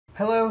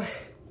Hello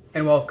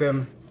and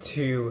welcome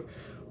to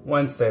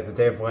Wednesday, the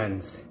day of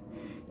Wednesdays.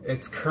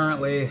 It's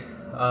currently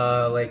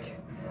what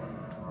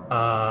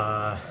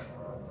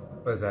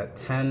is that,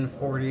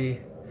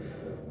 10:40,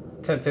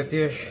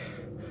 10:50-ish.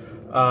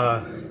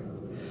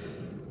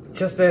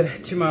 Just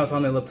did 2 miles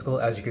on the elliptical,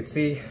 as you could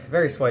see.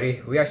 Very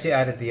sweaty. We actually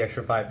added the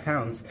extra 5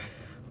 pounds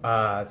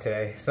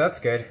today, so that's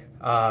good.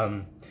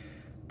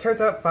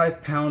 Turns out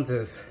 5 pounds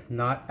is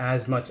not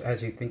as much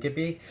as you think it'd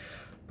be,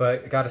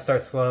 but gotta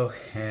start slow.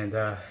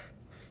 And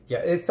yeah,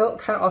 it felt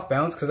kind of off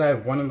balance because I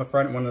had one in the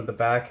front, one in the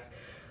back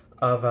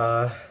of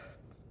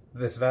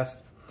this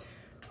vest.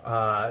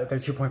 They're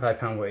 2.5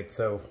 pound weights,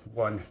 so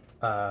one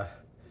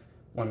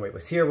weight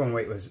was here, one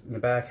weight was in the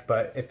back,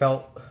 but it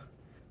felt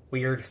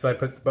weird, so I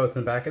put both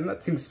in the back, and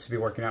that seems to be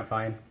working out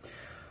fine.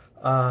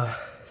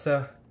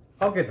 So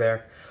all good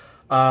there.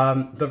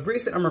 The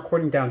reason I'm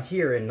recording down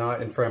here and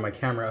not in front of my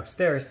camera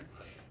upstairs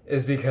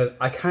is because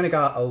I kind of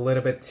got a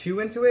little bit too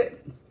into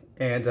it,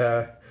 and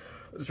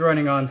was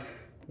running on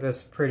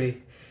this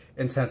pretty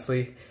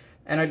intensely,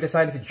 and I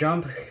decided to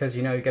jump because,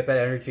 you know, you get that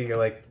energy, you're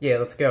like, yeah,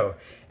 let's go.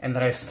 And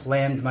then I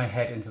slammed my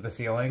head into the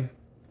ceiling.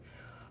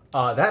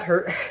 That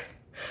hurt.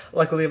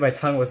 Luckily my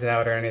tongue wasn't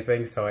out or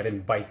anything, so I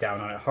didn't bite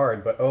down on it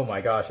hard, but oh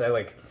my gosh, I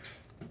like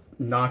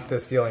knocked the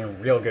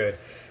ceiling real good.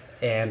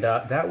 And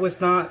that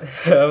was not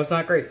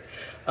great.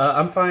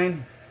 I'm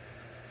fine.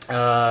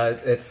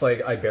 It's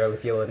like I barely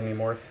feel it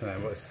anymore.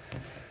 That was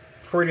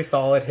pretty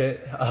solid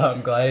hit.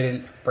 I'm glad I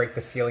didn't break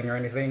the ceiling or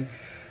anything,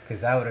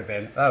 because that would have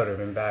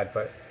been bad.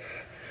 But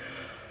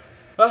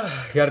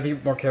you gotta be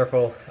more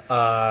careful,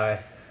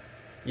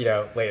 you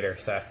know, later.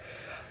 So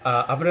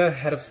I'm gonna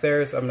head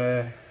upstairs. I'm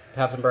gonna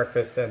have some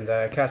breakfast and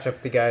catch up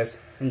with you guys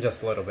in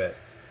just a little bit.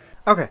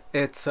 Okay,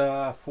 it's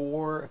about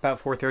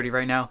 4:30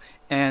 right now,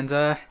 and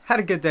had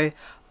a good day.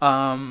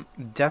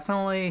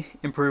 Definitely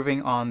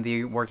improving on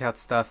the workout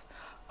stuff.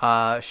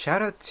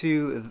 Shout out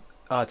to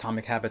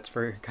Atomic Habits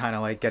for kind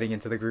of like getting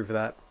into the groove of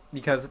that,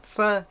 because it's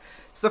the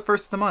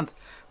first of the month.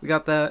 We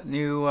got that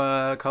new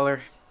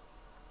color,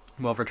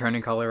 well,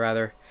 returning color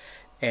rather,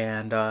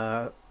 and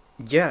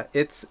yeah,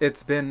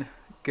 it's been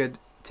good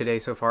today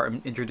so far.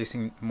 I'm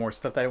introducing more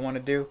stuff that I want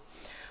to do.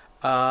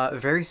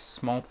 Very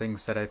small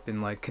things that I've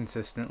been like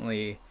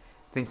consistently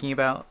thinking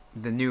about.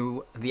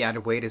 The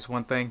added weight is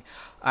one thing.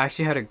 I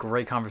actually had a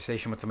great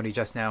conversation with somebody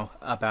just now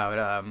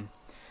about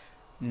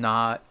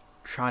not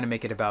trying to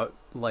make it about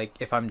like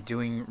if I'm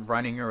doing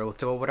running or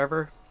elliptical or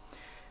whatever,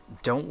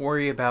 don't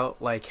worry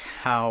about like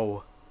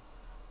how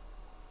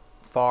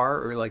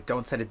far, or like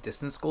don't set a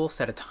distance goal,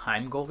 set a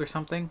time goal or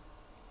something.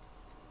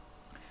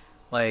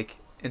 Like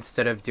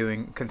instead of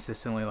doing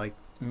consistently like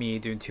me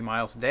doing 2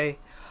 miles a day,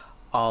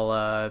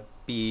 I'll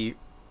be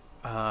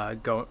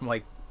going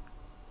like,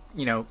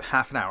 you know,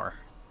 half an hour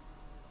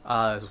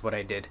is what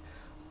I did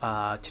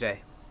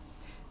today.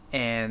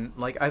 And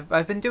like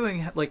I've been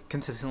doing like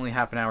consistently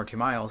half an hour 2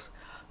 miles,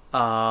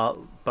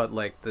 but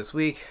like this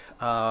week,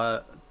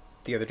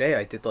 the other day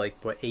I did like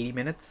what, 80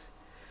 minutes.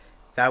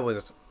 That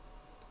was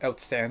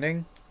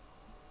outstanding.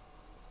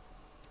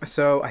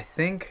 So I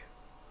think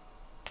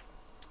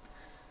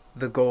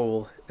the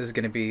goal is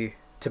going to be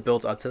to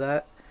build up to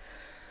that.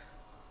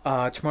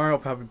 Tomorrow will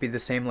probably be the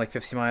same, like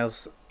 50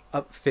 miles,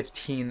 up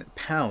 15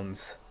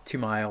 pounds, 2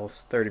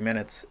 miles, 30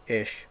 minutes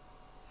ish.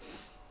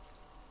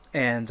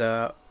 And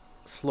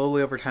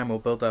slowly over time we'll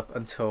build up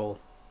until,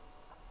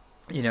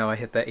 you know, I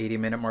hit that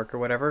 80-minute mark or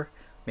whatever,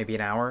 maybe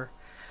an hour,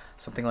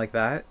 something like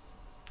that.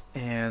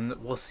 And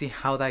we'll see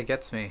how that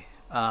gets me.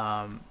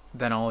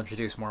 Then I'll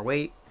introduce more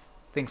weight,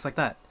 things like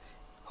that.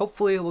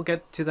 Hopefully we'll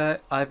get to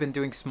that. I've been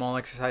doing small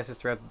exercises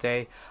throughout the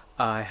day.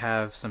 I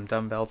have some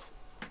dumbbells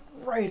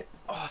right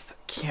off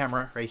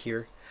camera right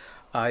here.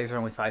 These are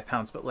only 5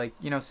 pounds, but like,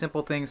 you know,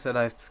 simple things that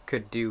I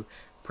could do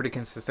pretty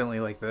consistently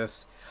like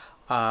this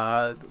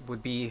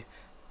would be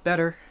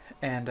better.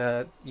 And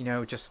you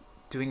know, just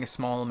doing a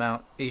small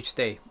amount each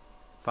day,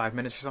 5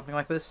 minutes or something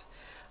like this.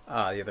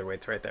 The other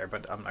weight's right there,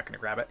 but I'm not gonna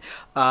grab it.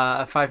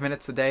 5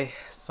 minutes a day,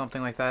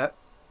 something like that.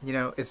 You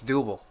know, it's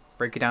doable.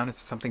 Break it down,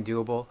 it's something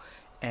doable,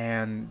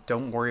 and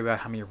don't worry about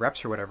how many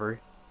reps or whatever.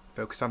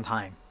 Focus on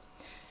time.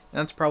 And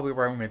that's probably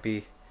where I'm gonna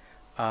be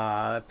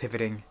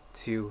pivoting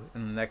to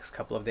in the next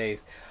couple of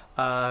days.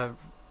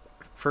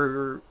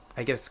 For,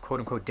 I guess,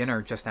 quote-unquote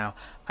dinner just now,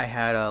 I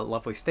had a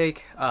lovely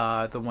steak,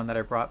 the one that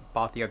I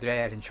bought the other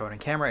day. I didn't show it on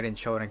camera. I didn't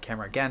show it on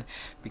camera again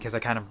because I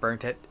kind of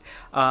burnt it.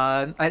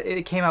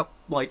 It came out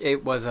like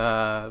it was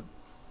a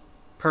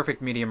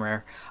perfect medium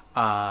rare,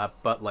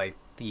 but like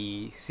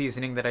the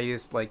seasoning that I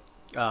used, like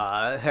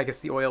I guess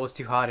the oil was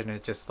too hot, and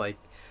it just like,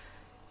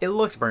 it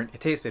looked burnt.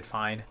 It tasted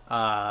fine,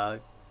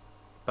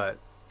 but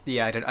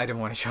yeah, I didn't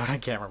want to show it on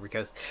camera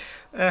because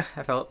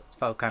I felt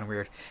kind of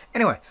weird.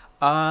 Anyway,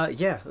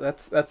 yeah,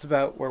 that's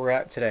about where we're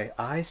at today.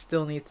 I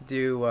still need to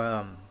do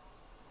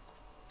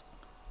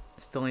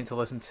still need to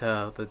listen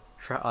to the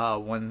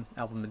one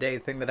album a day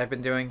thing that I've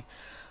been doing,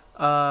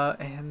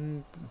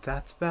 and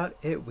that's about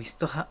it.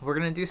 We're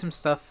gonna do some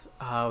stuff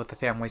with the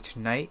family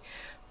tonight,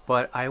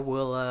 but I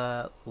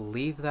will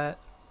leave that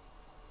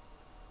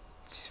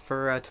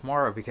for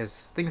tomorrow,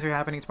 because things are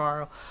happening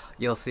tomorrow.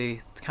 You'll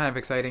see. It's kind of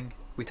exciting.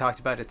 We talked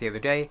about it the other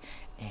day,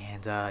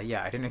 and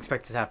yeah, I didn't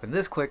expect it to happen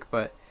this quick,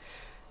 but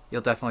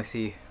you'll definitely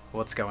see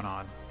what's going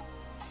on.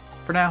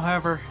 For now,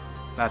 however,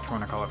 that's what I'm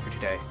going to call it for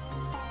today.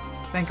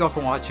 Thank you all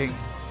for watching.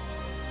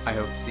 I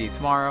hope to see you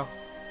tomorrow.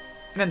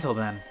 And until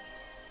then,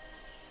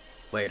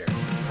 later.